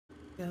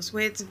Feels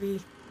weird to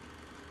be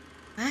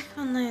back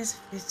on those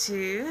for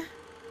two.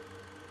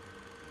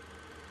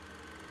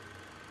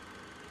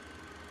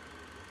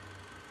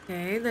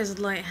 Okay, there's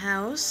a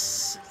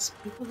lighthouse. There's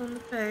people on the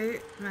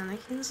boat.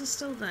 Mannequins are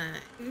still there.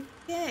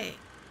 Okay.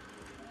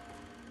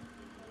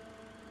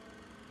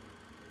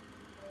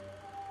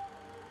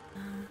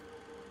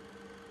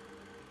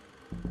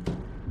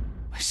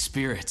 My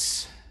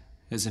spirits,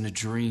 as in a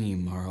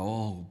dream, are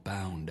all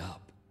bound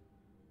up.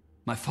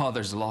 My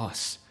father's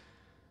loss,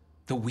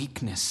 the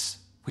weakness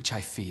which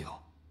I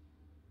feel.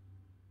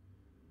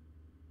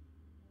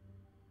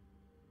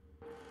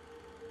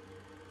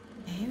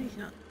 Okay, we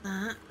got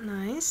that.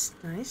 Nice,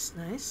 nice,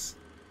 nice.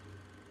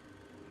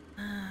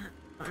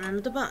 Remember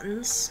the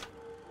buttons.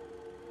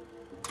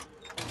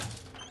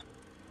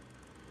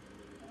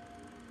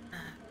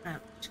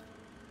 Crouch.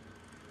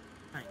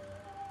 Right.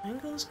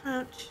 Angles,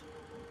 crouch.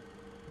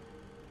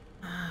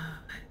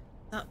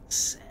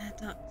 Ducks, air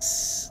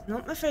ducts.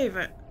 Not my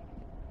favourite.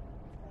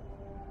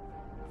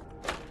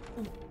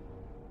 Oh,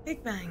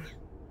 Big Bang.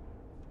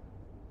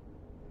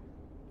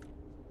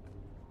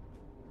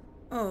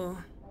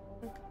 Oh,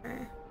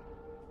 okay.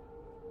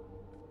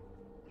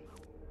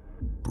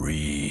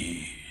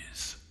 Breathe.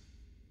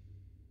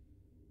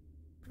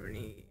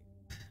 Breathe.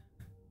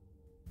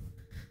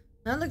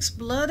 That looks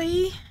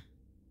bloody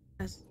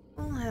as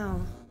all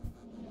hell.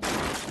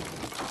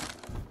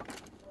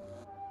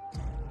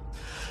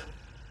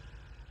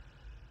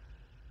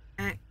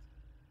 Act.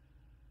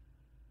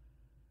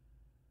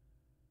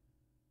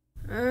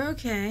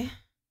 Okay.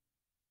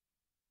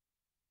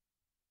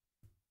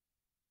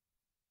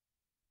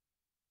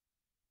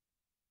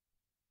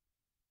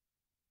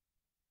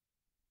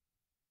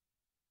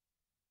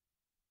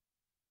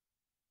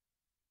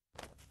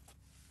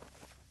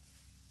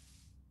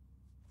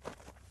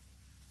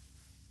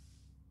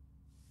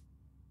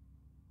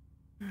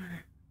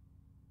 Alright.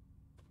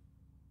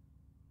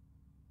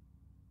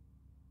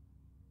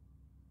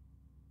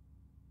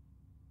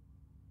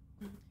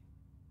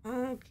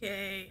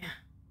 Okay.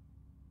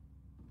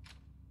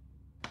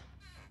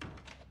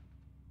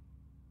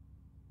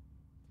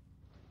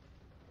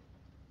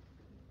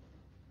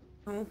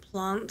 All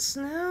plants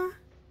now?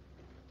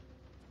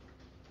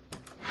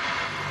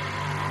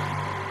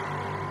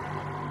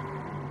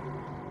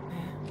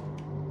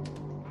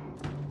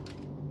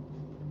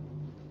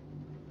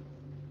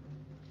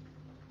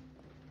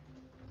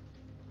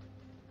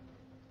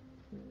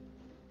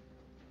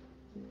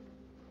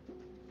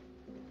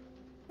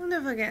 I wonder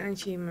if I get an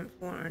achievement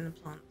for watering the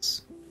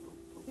plants.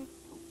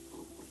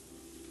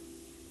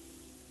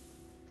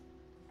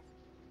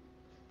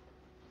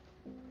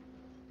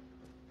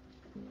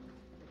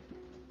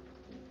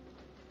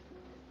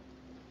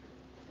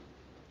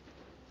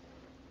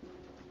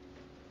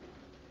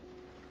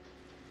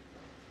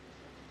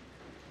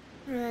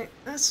 Right,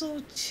 that's all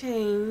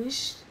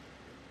changed.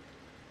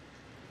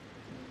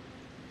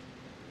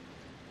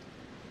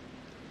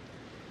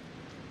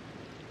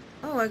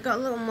 Oh, I got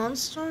a little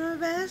monster on my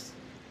bed.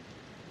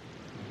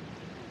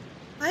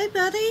 Hi,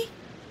 buddy.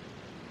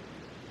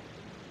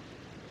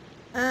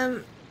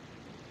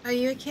 Are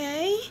you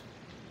okay?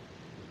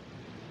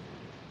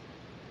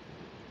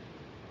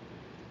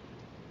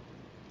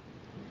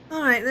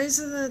 Alright, those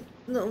are the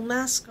little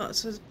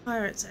mascots for the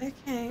pirates.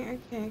 Okay,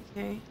 okay,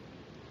 okay.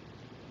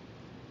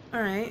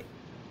 Alright.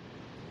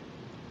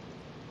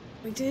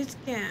 We did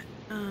get,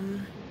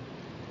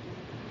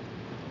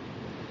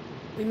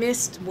 we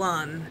missed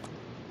one.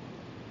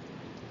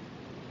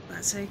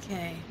 That's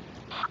okay.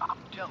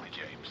 Tell me,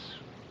 James,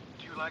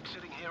 do you like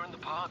sitting here in the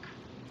park?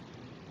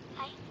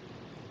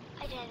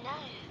 I don't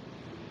know.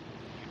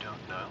 You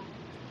don't know?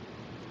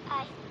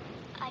 I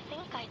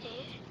think I do.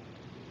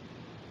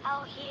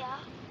 Out here,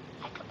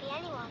 I could be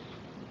anyone.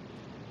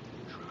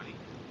 Truly?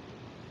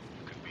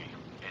 You can be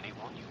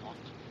anyone you want?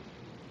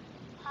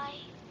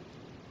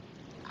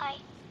 I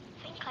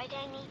think I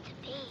don't need to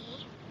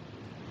be.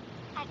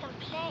 I can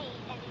play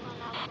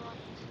anyone I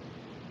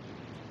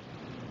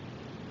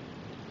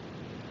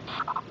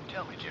want.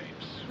 Tell me,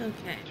 James.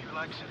 Okay. Do you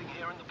like sitting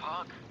here in the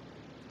park?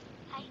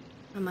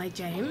 Am I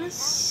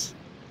James?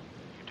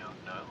 You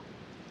don't know?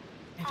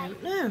 I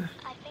don't know.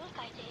 I think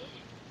I do.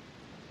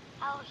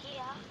 Out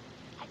here,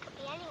 I could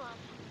be anyone.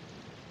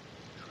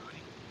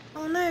 Truly?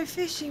 Oh no,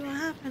 Fishy, what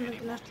happened? I'm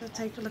gonna have to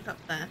take a look up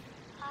there.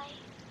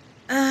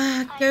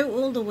 I Go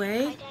all the I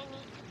way. don't need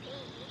to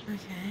be.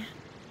 Okay.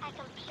 I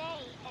can play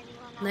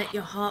anyone I Let want.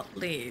 your heart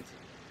bleed.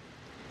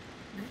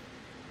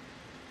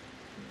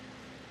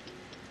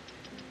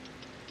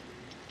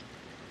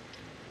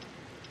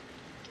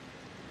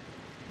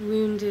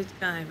 Wounded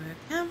guy with a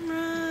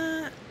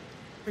camera.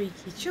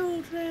 Freaky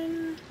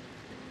children.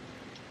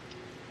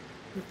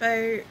 The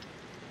boat.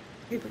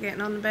 People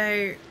getting on the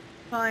boat.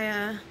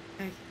 Fire.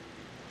 Okay.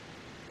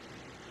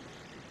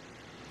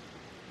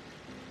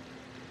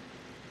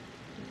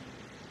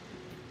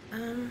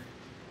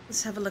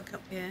 Let's have a look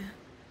up here.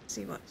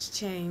 See what's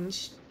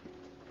changed.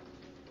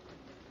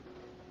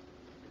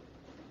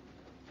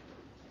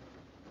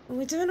 Well,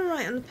 we're doing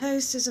alright on the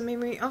posters. I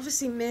mean, we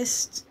obviously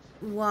missed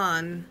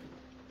one.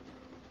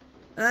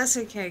 But that's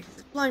okay, because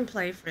it's blind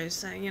playthrough,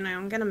 so, you know,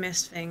 I'm gonna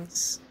miss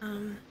things.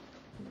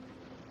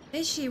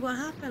 Fishy, what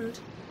happened?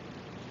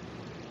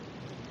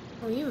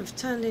 Oh, you have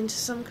turned into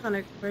some kind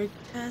of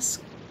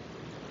grotesque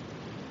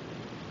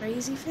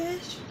crazy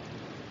fish?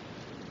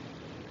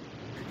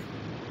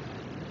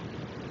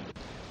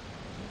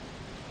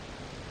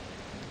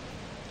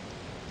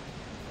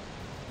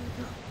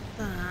 We got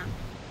that.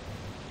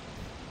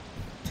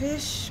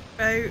 Fish,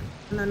 boat,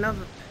 and another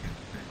boat.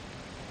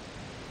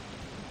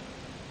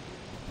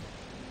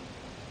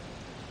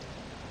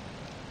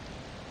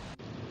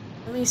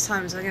 All these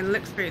times I'm gonna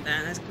look through there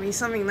and there's gonna be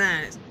something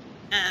there.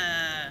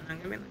 And I'm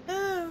gonna be like,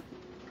 oh.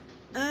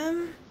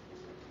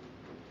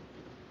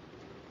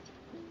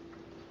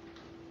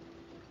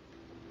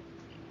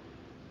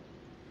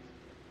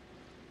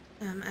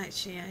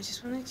 Actually, I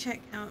just want to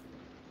check out.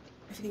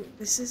 I think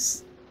this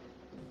is.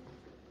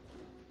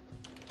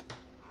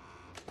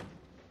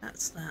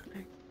 That's that.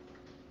 Okay.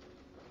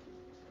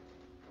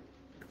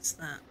 That's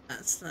that.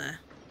 That's there.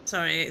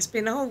 Sorry, it's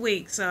been a whole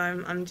week, so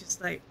I'm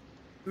just like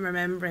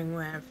remembering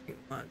where everything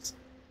was.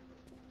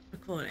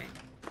 Recording.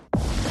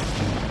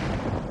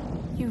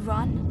 You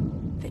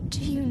run, but do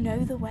you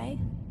know the way?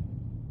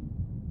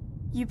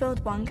 You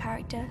build one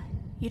character,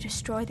 you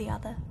destroy the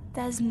other.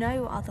 There's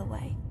no other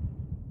way.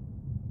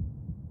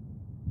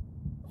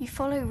 You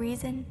follow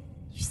reason,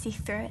 you see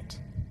through it,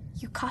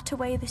 you cut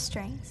away the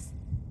strings.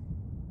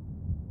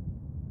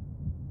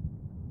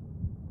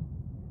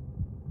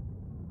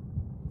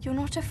 You're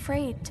not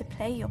afraid to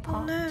play your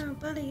part. Oh no,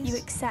 buddies. You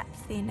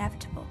accept the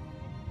inevitable.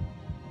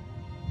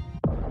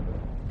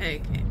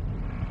 Okay.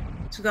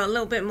 So we've got a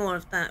little bit more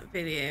of that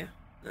video.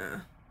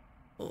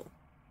 Cool.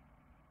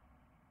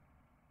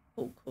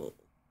 Cool.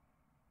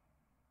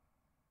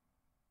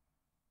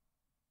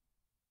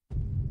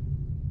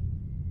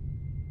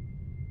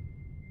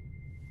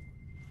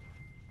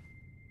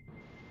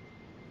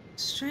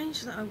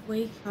 Strange that I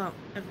wake up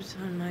every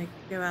time I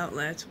go out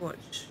there to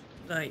watch,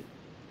 like,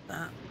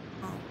 that.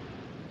 Oh.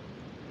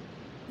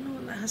 I don't know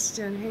what that has to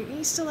do with anything. Are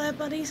you still there,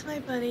 buddies? Hi,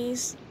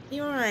 buddies. Are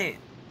you alright?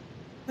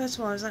 First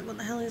of all, I was like, what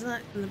the hell is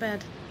that in the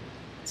bed?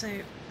 So,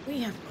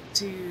 we have got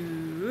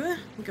to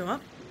go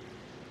up.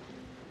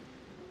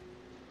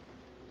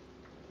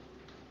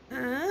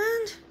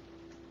 And...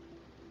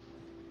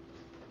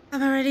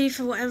 am I ready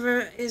for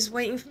whatever is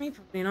waiting for me?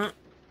 Probably not.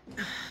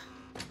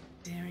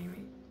 Daring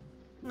me.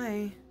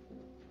 Why?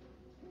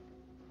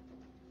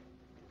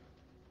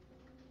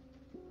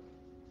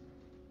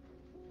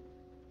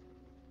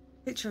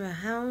 Picture of a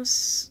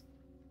house.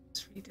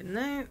 Let's read a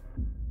note.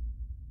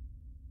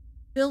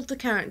 Build the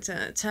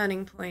character,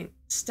 turning point.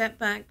 Step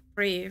back,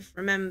 breathe,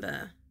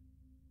 remember.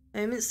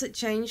 Moments that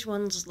change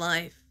one's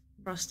life.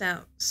 Crossed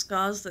out,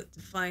 scars that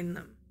define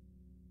them.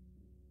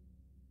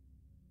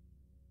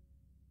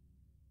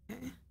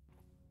 Okay.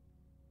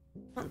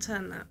 Can't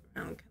turn that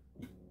around, can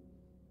we?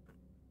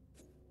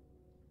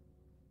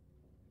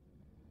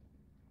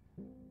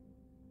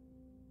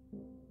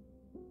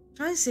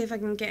 Try to see if I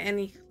can get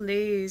any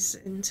clues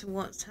into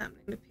what's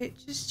happening. The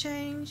picture's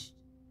changed.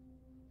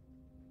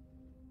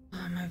 Oh,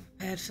 am I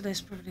prepared for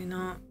this? Probably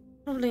not.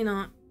 Probably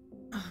not.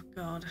 Oh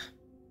god.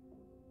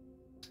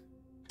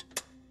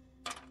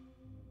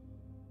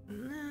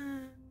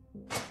 Nah.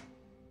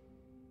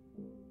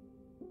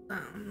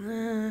 That one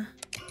there.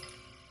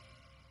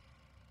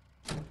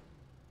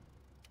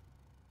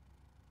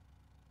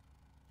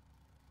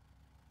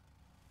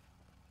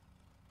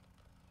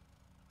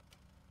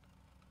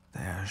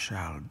 There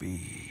shall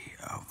be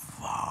a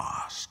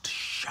vast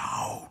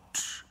shout,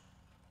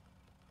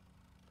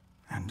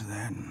 and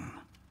then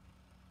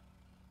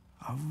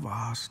a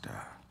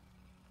vaster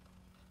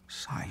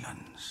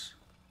silence.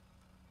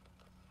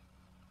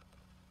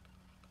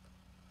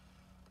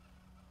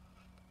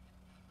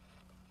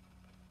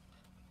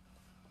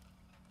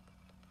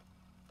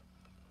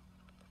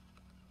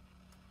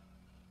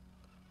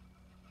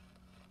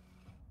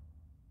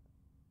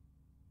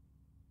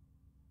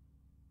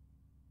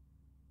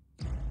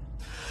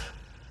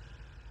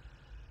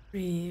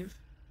 Breathe.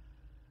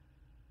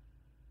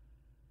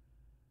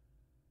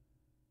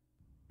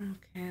 Okay,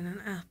 and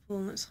an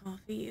apple that's half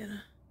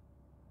eaten.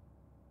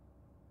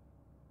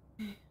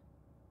 Okay.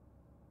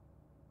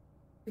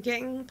 We're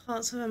getting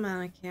parts of a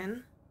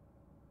mannequin.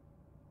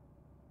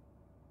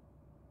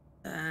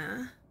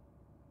 There.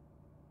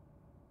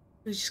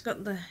 We've just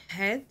got the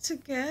head to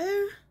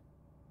go.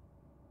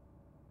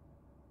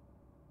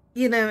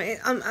 You know,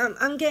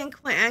 I'm getting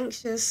quite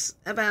anxious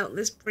about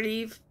this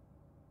breathe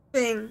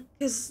thing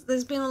because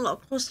there's been a lot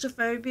of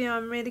claustrophobia.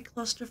 I'm really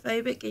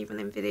claustrophobic even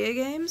in video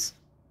games,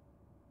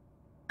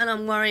 and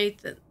I'm worried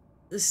that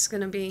this is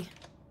gonna be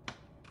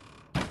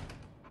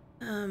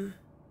do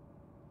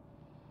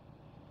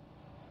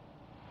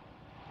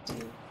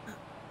that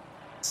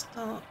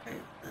start over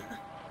there.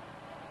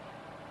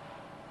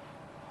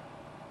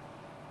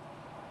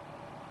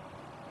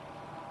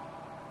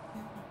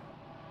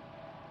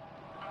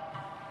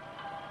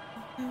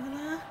 Over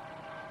there.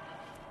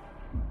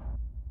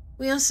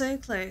 We are so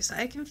close.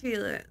 I can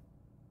feel it.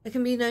 There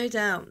can be no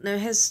doubt, no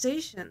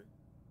hesitation.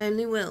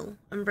 only will,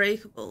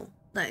 unbreakable.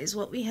 That is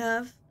what we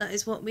have, that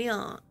is what we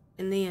are,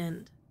 in the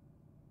end.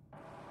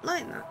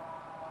 Like that.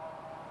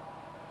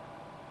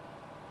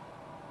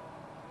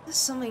 There's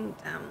something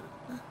down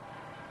there.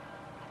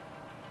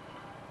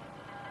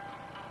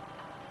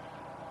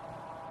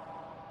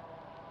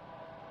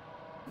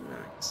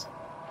 Nice.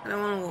 I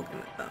don't want to walk in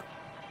the dark.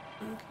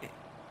 Okay.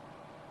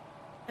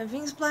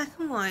 Everything's black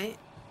and white.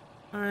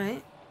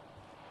 Alright.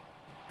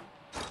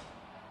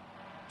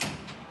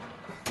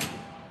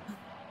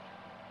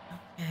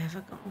 Okay, have I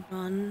got a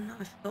run?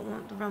 I forgot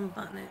what the run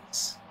button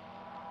is.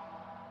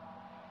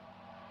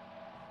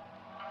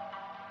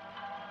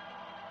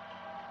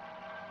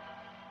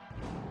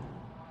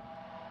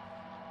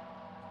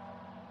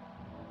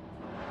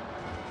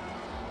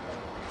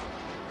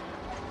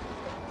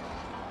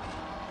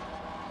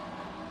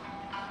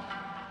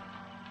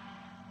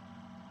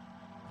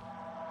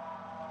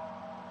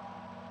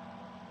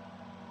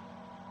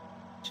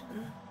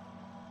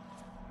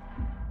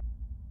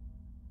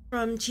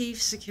 From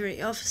Chief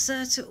Security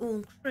Officer to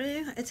all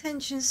crew,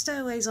 attention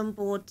stowaways on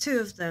board, 2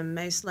 of them,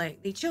 most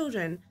likely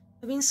children,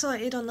 have been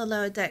sighted on the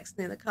lower decks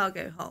near the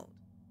cargo hold.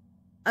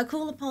 I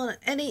call upon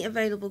any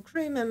available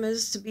crew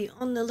members to be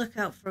on the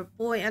lookout for a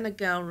boy and a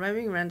girl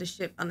roaming around the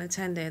ship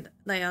unattended.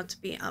 They are to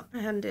be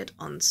apprehended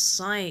on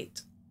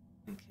sight.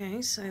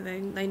 Okay, so they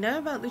know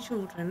about the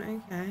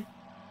children, okay.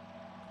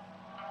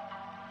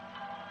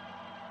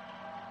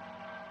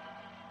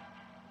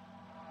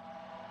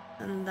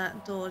 And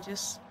that door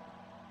just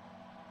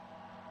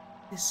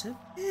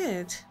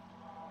disappeared.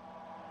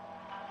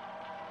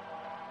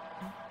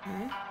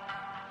 Okay.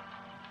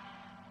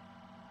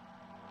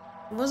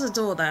 There was a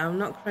door there, I'm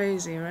not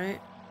crazy, right?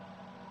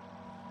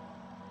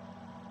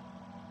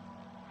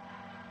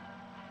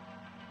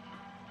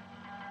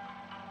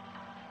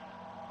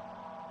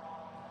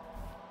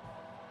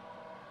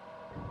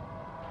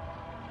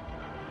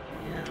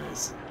 Yeah,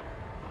 there's...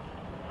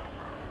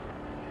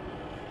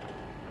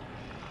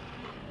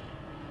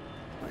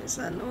 What is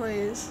that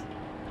noise?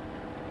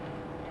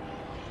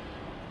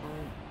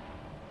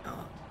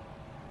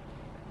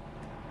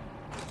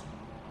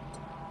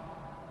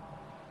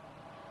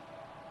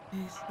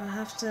 Okay, so I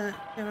have to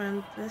go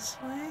around this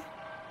way.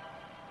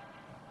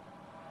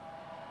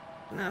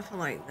 No, I feel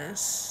like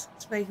this.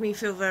 It's making me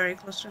feel very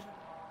claustrophobic.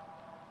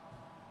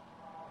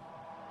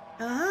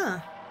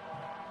 Aha!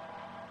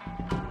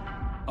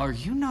 Are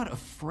you not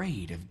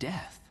afraid of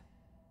death?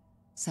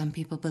 Some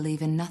people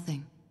believe in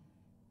nothing,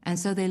 and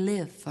so they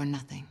live for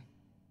nothing.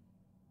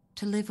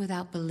 To live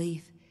without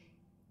belief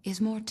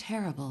is more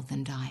terrible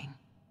than dying.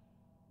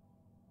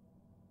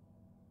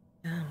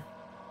 Damn.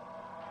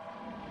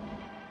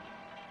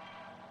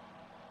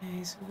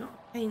 Okay, so we've got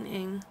a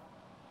painting.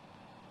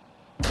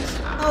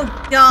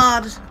 Oh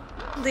god!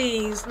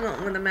 Please,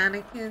 not with the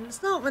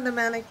mannequins. Not with the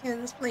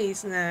mannequins,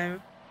 please,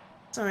 no.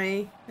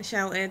 Sorry, I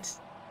shouted.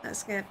 That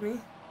scared me.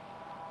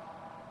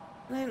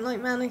 I don't like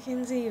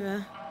mannequins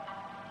either.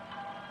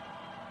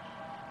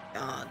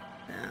 God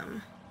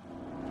damn.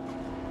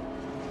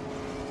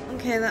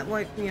 Okay, that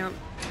woke me up.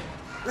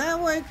 That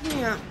woke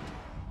me up.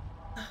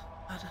 Oh,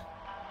 God.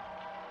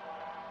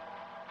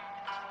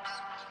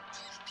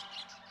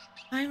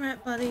 Hi,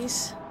 rat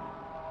buddies.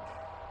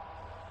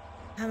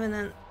 Having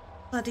a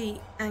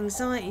bloody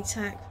anxiety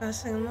attack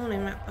first thing in the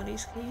morning, rat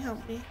buddies. Can you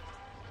help me?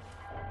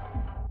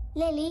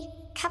 Lily,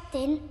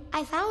 Captain,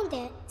 I found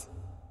it.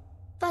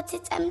 But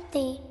it's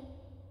empty.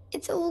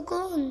 It's all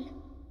gone.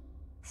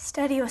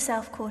 Steady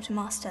yourself,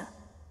 Quartermaster.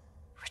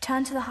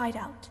 Return to the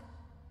hideout.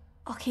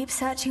 I'll keep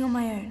searching on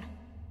my own.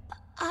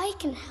 I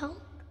can help.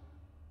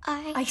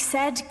 I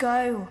said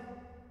go.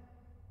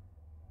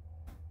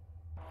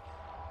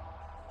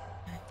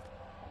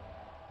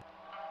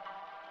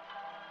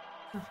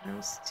 Nothing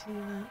else to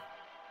that.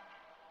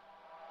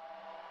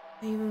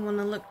 I even want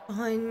to look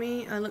behind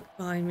me. I look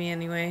behind me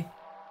anyway.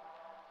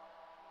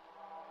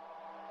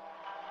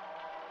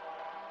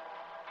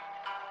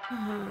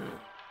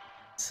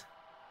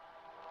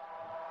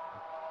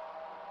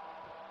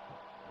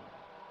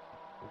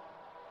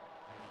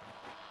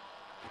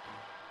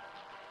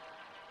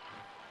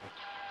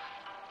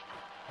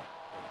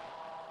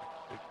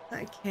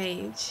 That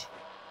cage.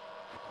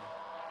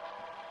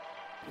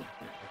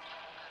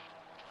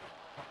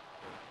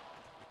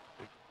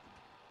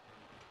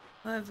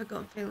 I've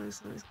got a feeling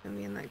something's gonna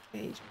be in that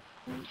cage.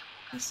 I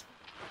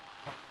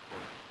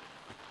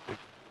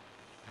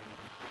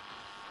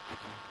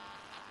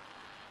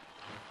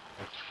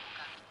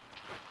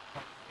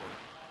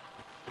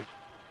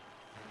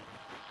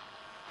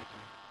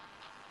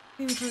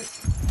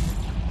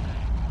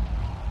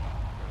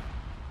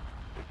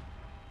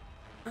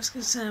was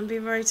gonna say I'm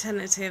being very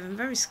tentative and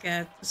very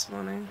scared this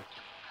morning.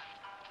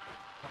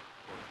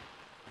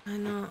 I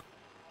not.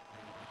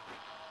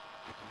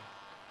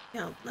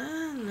 Get up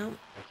there? Nope.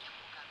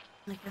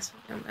 I guess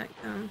we're going back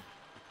down.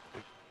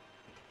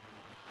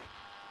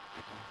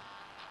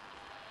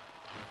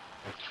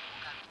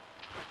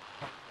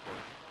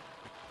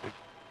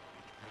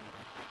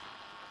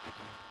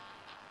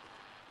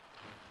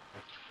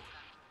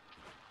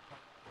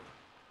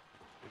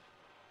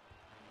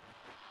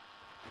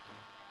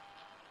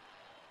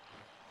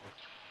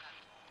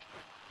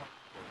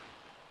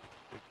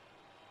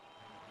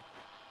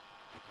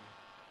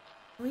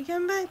 Are we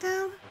going back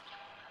down?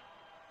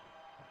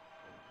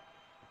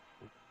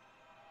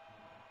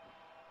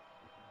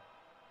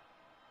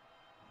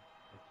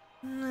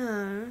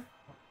 No.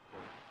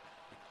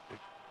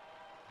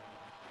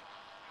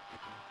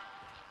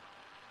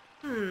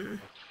 Hmm.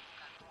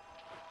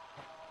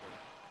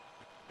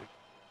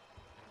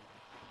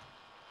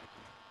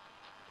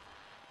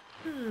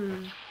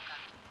 Hmm.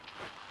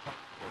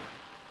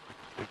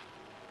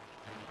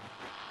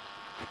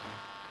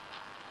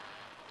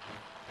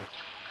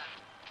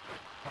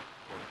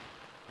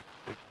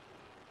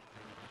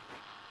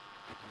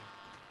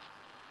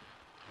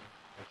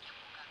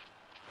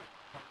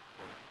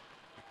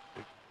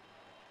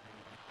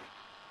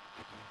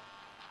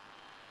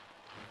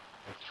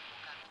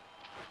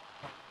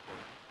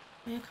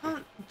 I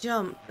can't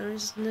jump. There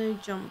is no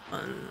jump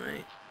button,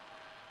 right?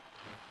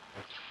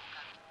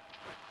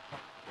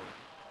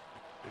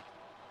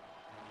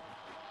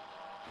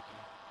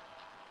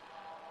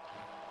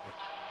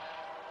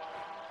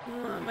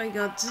 What have I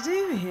got to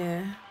do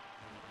here?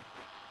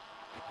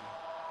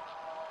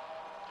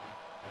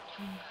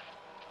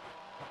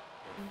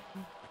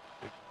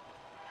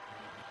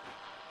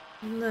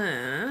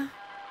 No.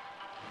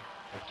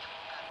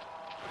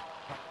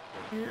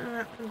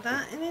 Interact with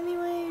that in any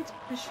way to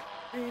push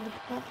through the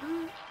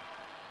bottom?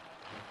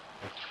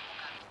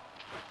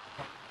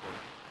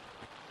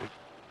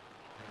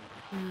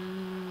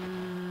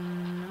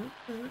 Nope,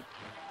 doesn't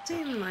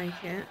seem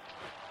like it.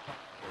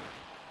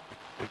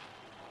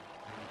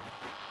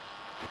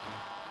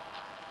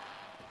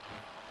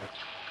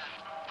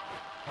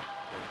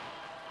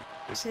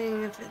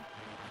 Seeing if it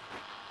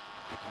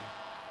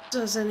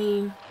does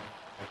any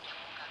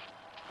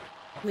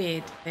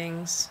weird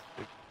things.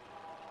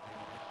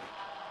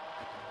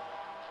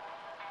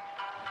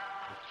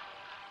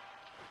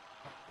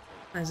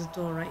 There's a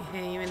door right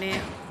here, you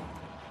idiot.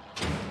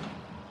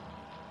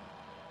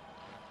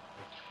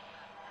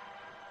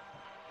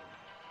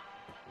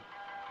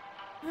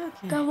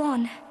 Okay. Go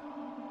on.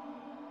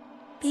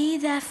 Be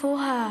there for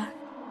her.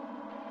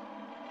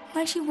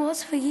 Like she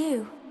was for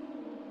you.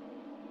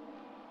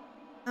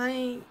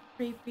 Hi,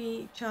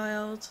 creepy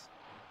child.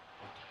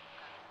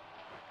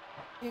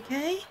 You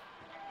okay?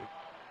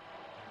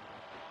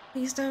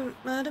 Please don't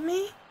murder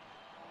me.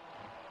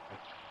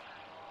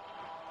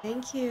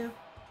 Thank you.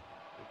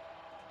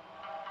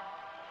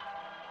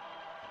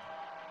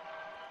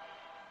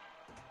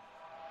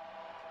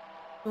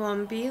 Go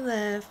on, be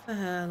there for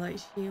her like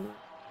she was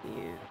for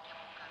you.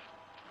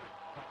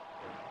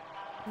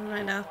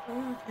 Right,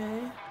 Apple,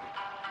 okay.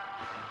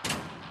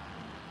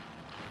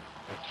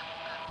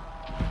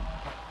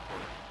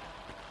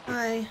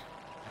 Hi.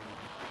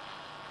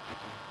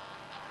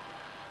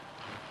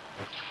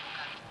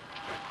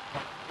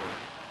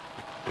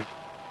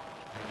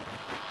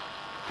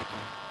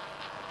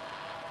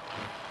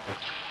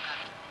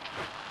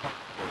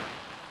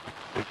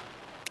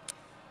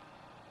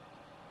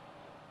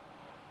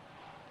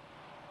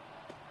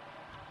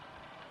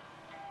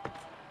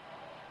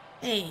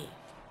 Hey.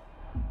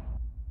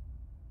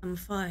 I'm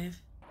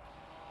 5.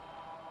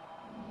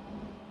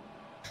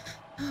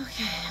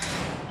 Okay.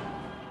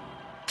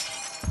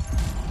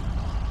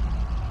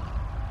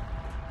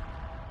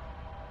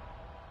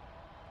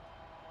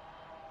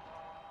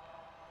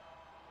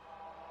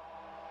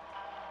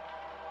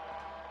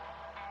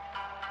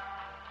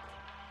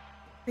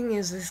 Thing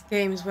is, this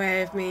game's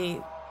way of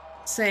me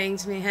saying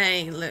to me,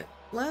 hey, look,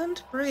 learn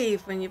to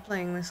breathe when you're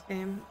playing this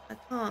game. I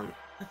can't.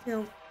 I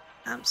feel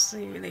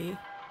absolutely,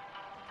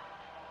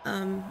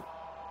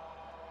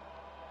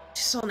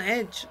 just on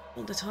edge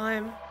all the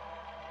time.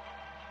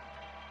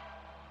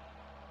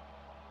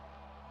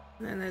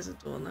 And then there's a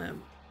door there.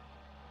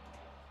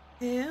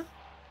 Here.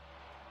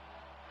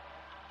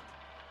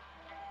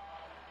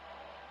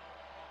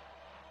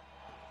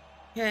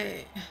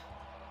 Okay.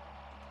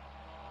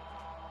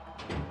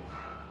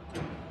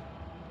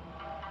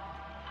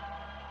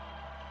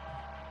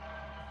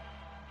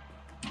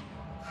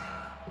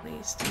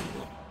 Please don't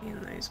lock me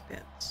in those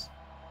bits.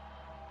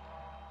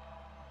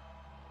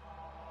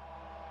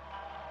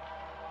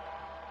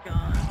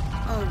 God.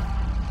 Oh,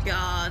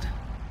 God.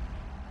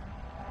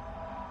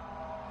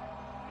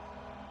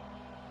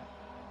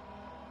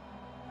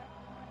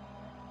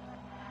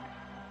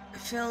 I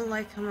feel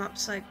like I'm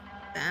upside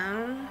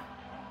down.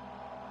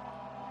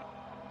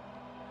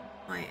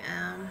 I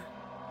am.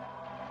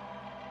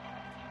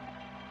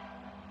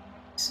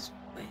 This is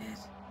weird.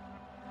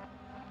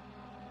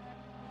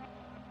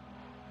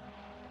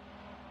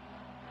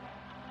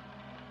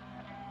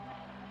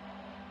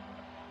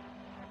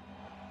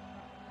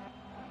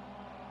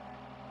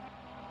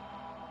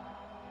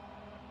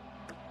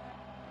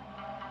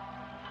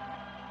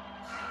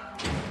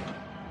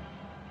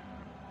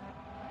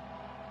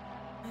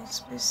 I'm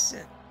supposed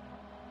to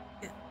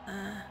get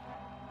there.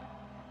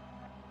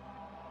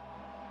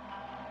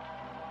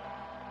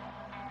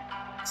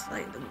 It's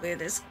like the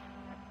weirdest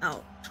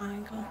out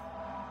triangle.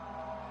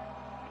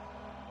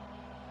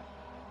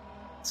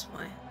 That's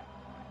why.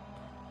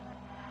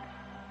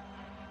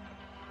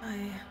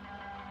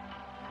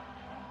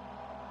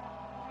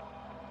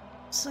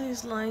 What's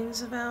those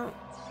lines about?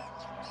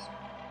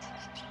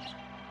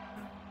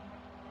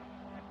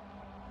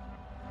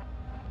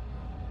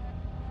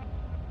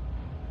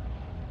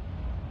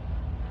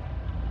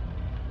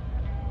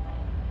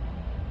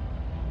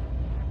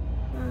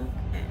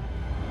 Okay.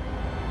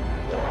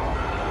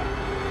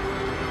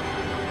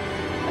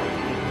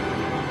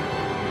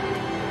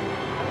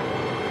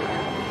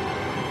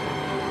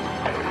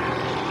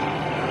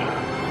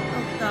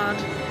 Oh God.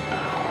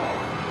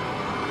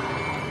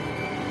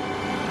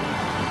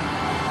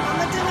 What am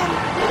I doing?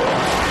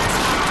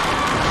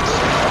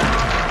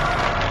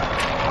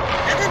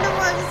 I don't know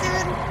what I was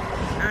doing.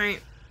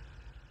 Alright.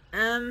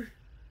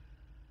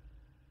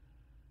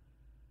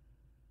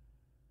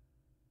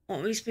 What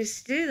are we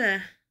supposed to do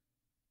there?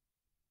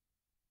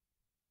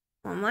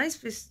 What am I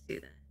supposed to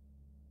do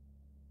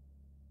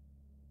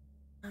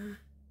there?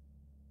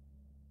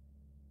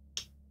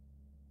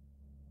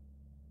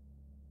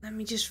 Let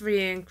me just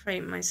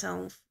reintegrate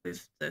myself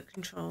with the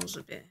controls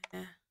a bit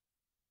here.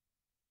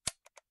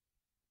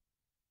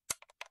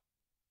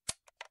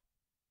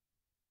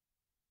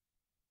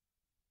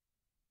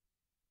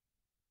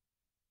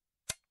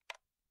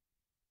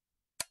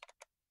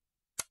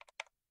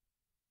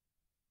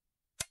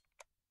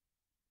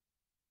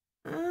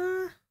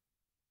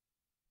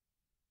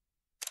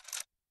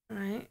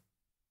 Right.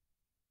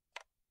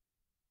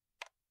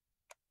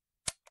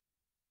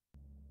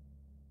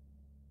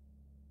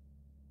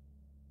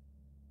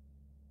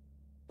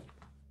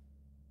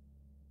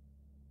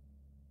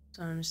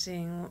 So I'm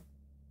seeing what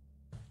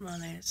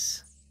run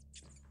is.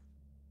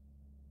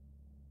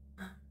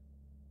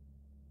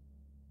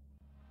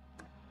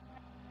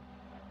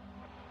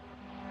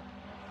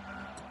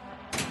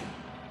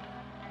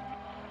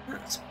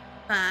 That's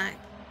back.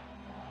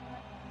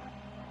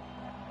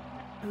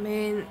 I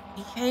mean,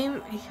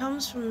 he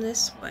comes from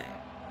this way.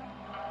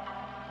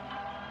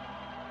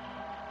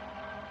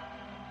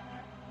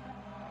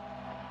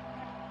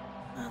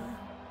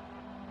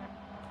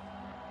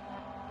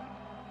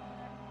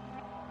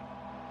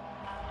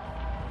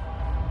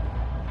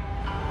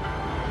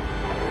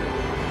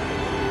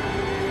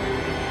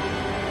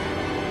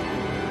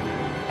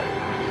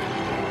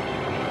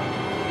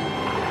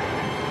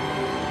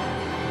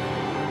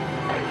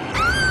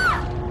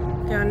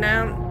 Going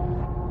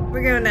down.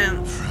 We're going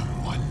down.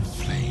 From one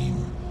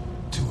flame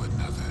to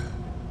another,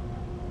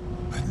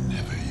 but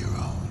never your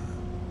own.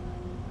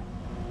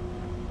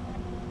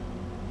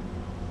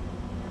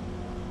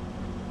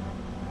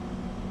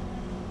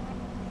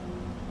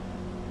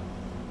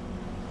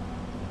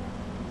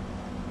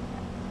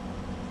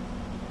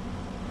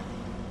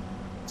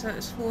 So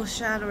it's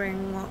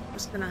foreshadowing what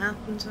was going to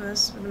happen to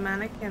us with the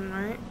mannequin,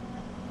 right?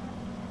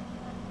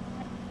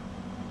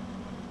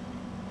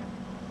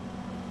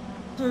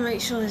 I want to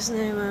make sure there's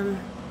no,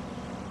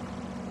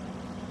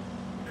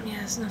 yeah,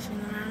 there's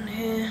nothing around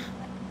here.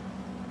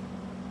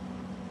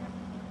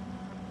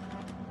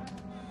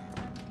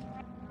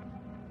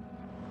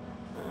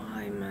 Oh,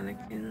 hi,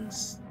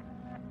 mannequins.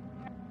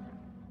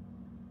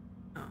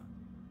 Oh.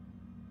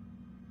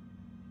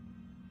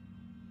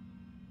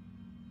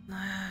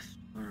 Left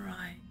or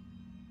right?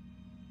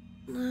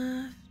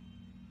 Left.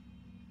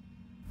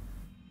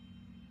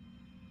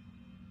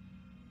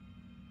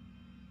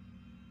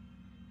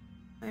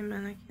 Hi,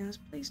 mannequins,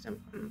 please don't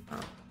come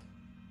up.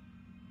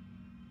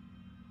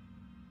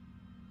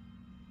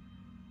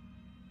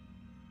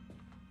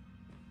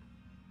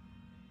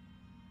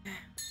 Yeah,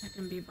 I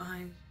can be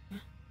behind you.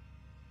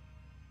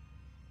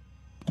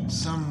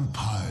 Some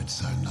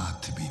parts are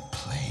not to be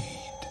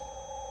played.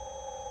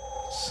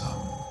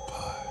 Some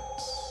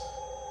parts.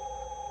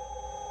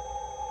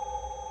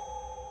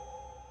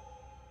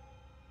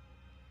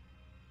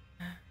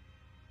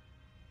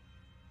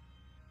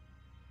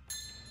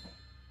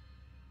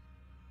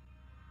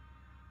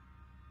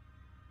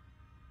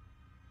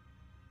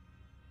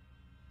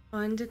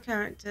 Find a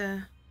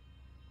character.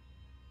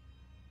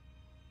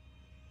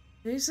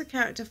 Who's the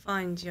character?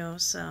 Find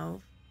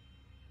yourself.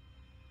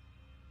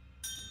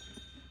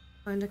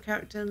 Find a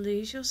character,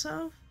 lose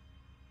yourself?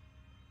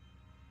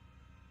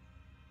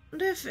 I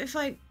wonder if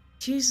I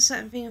choose a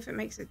certain thing, if it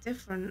makes it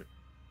different.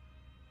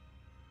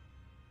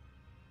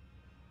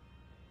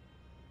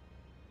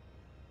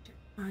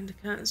 Find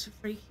accounts for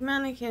freaky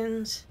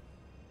mannequins.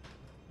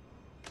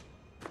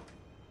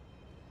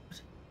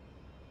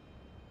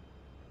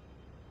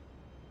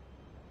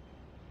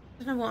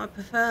 I don't know what I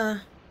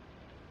prefer.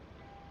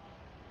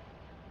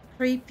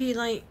 Creepy,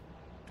 like,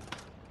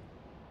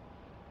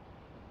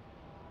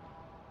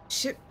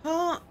 ship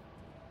part?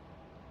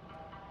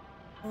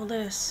 Or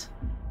this?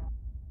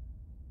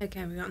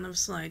 Okay, we got another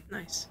slide.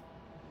 Nice.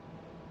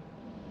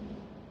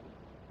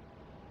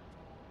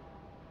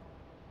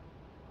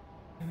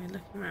 We're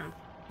looking around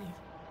for any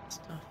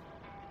stuff.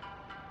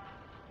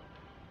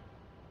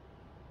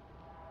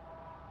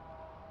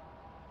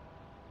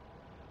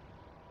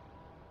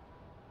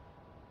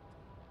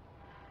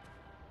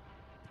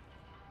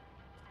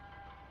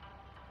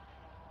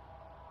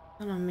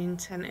 And I'm being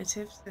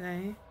tentative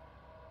today.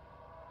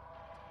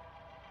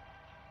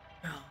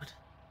 God.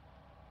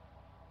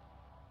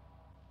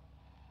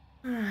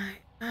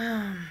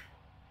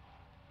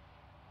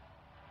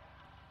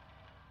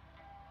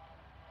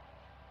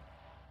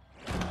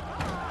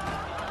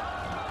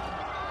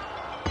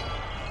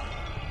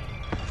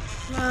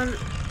 Run.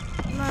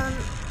 Run.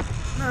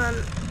 Run.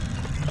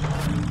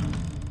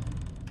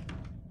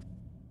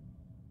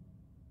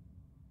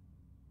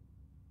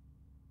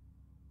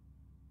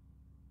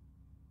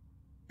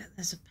 Yeah,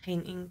 there's a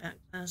painting back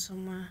there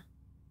somewhere.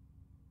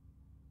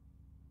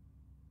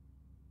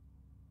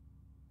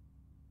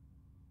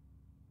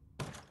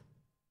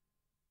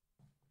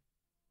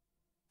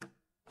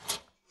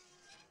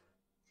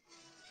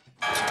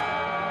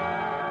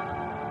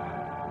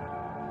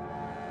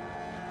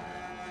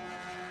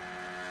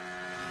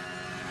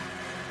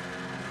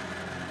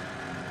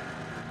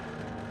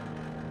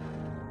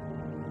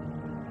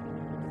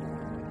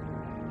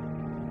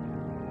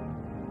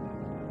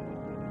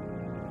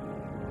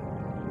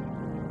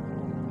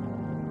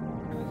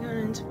 We're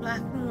going into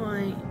black and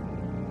white.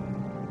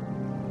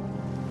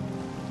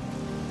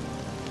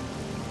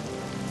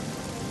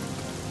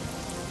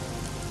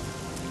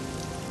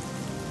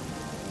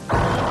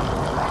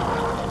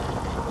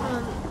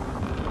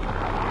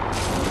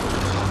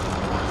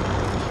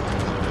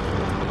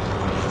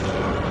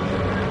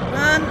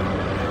 Run.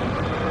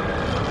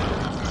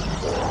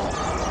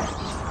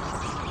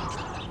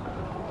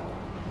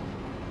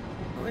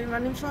 What are we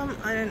running from?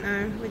 I don't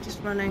know. We're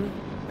just running.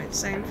 We're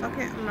saying fuck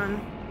it and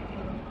run.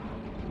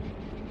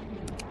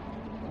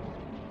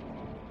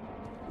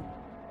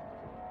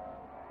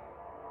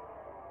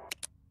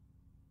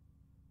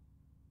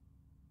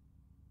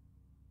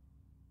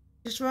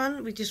 Just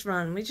run, we just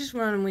run. We just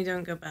run and we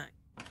don't go back.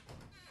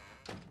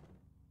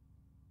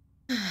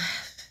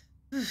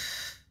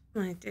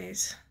 My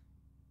days.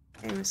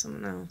 Aim at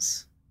someone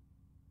else.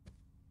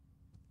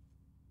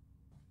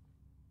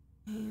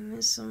 Aim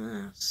at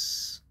someone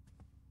else.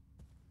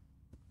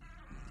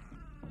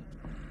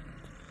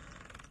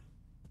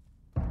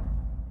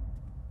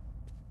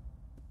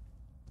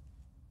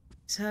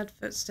 He's heard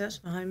footsteps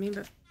behind me,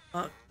 but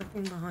fuck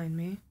looking behind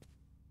me.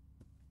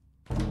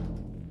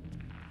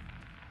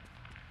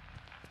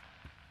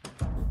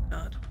 Oh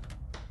god.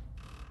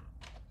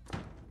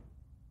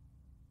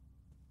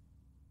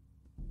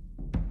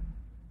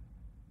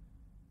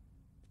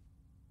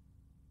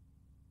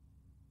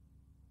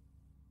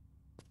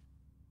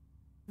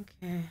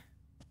 Okay.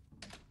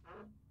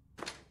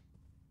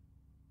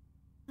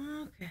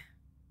 Okay.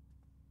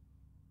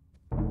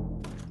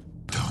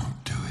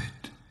 Don't do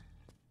it.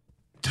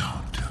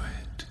 Don't do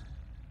it.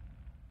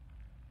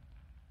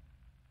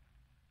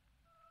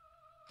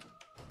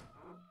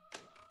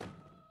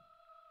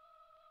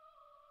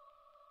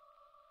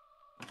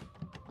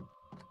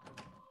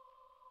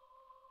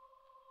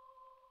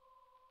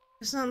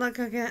 It's not like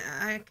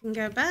I can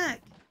go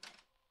back.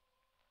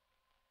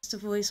 It's a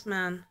voice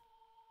man.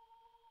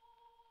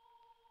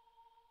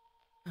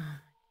 Oh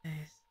my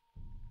days.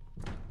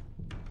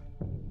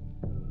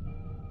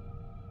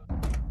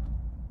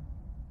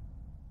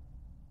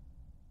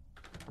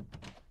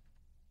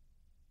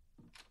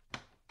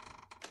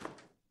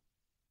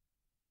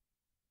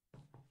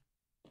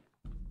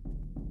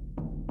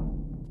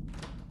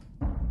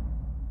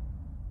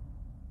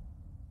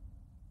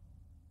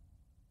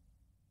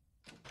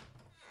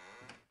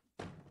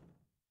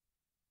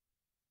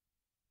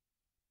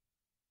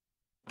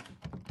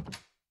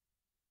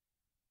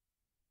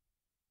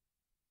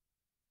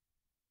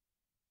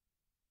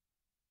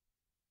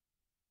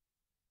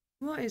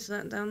 What is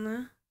that down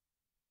there?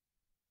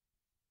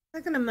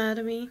 They're gonna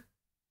murder me.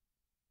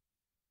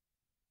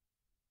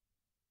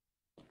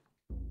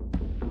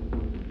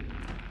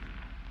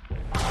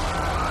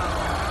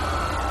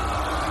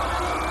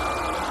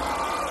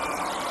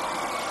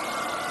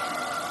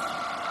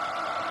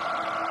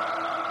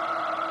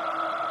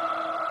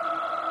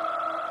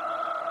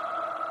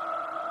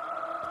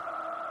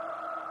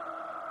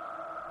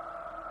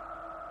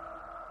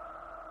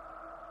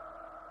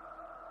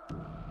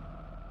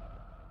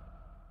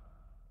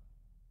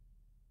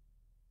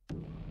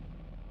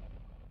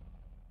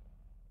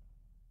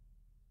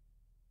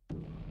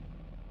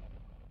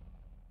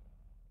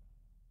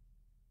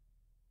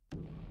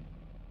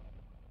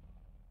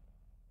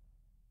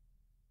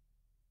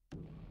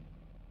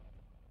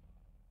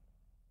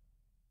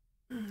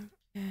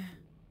 Okay.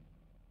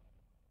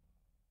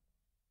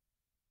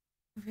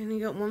 We've only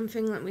got one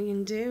thing that we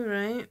can do,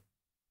 right?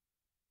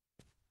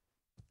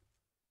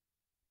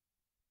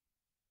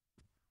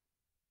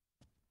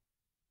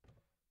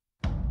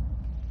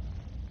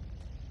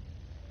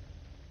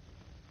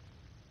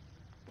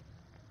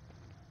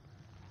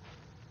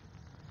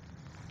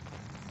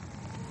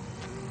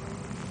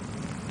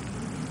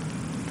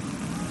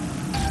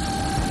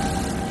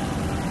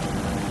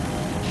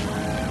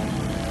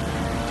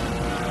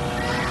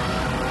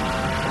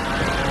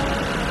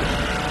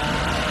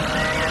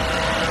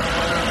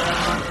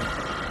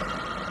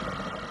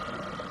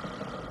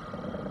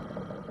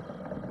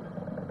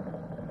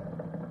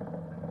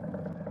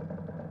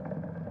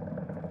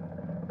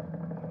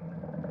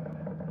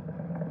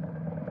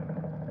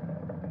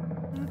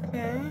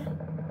 Okay.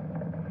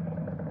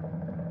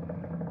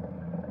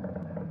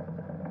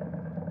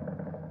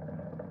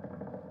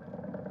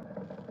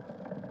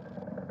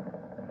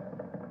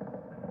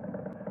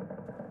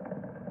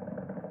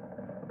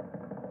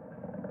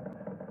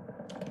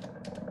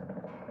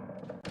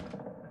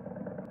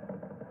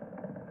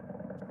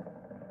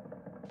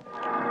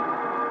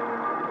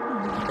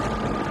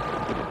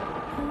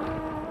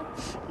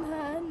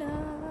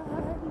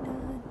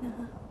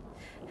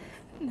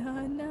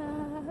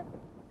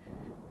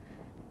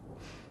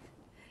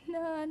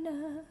 na na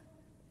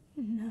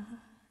na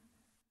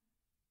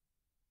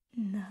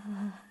na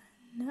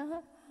na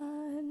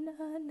na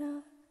na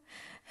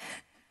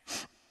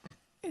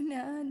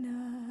na na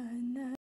na